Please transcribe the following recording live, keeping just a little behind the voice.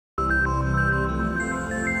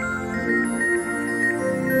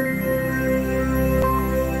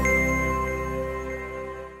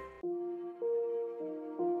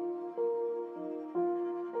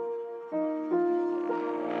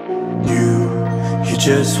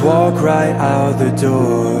just walk right out the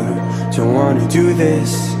door. Don't wanna do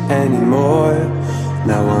this anymore.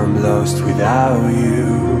 Now I'm lost without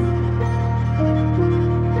you.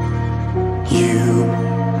 You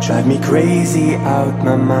drive me crazy out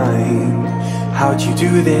my mind. How'd you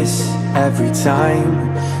do this every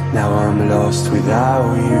time? Now I'm lost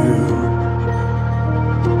without you.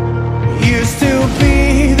 Used to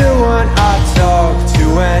be the one I talk to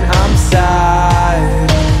when I'm sad.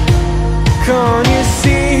 Can't you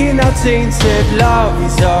see now tainted love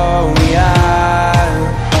is all we have?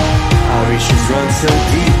 Our issues run so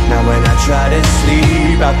deep, now when I try to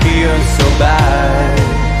sleep I feel so bad.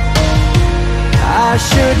 I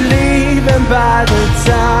should leave, and by the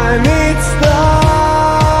time it's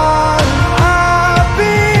done I'll be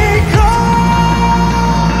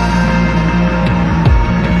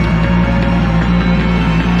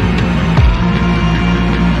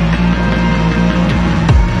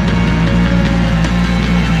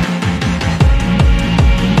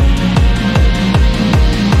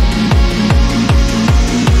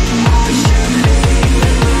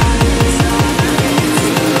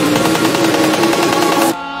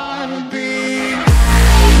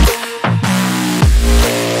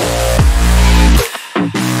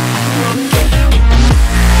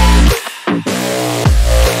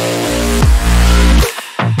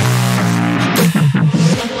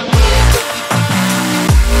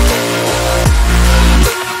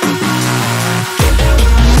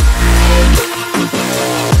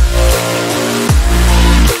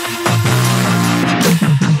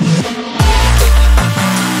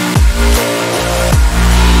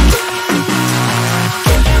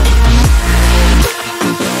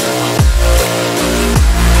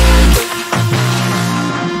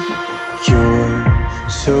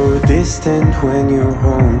so distant when you're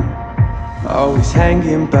home, always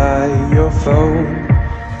hanging by your phone.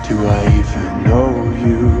 Do I even know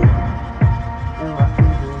you?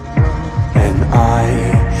 And I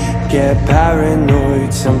get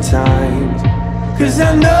paranoid sometimes, 'cause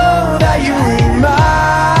I know that you're in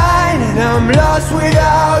mine, and I'm lost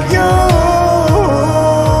without you.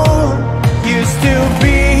 Used to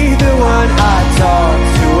be the one I talk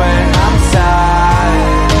to when I'm sad.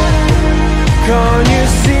 Can't you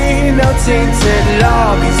see now tainted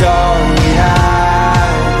love is all we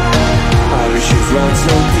have? Our issues run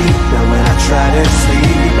so deep, now when I try to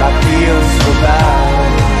sleep I feel so bad.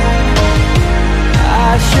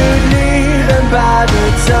 I should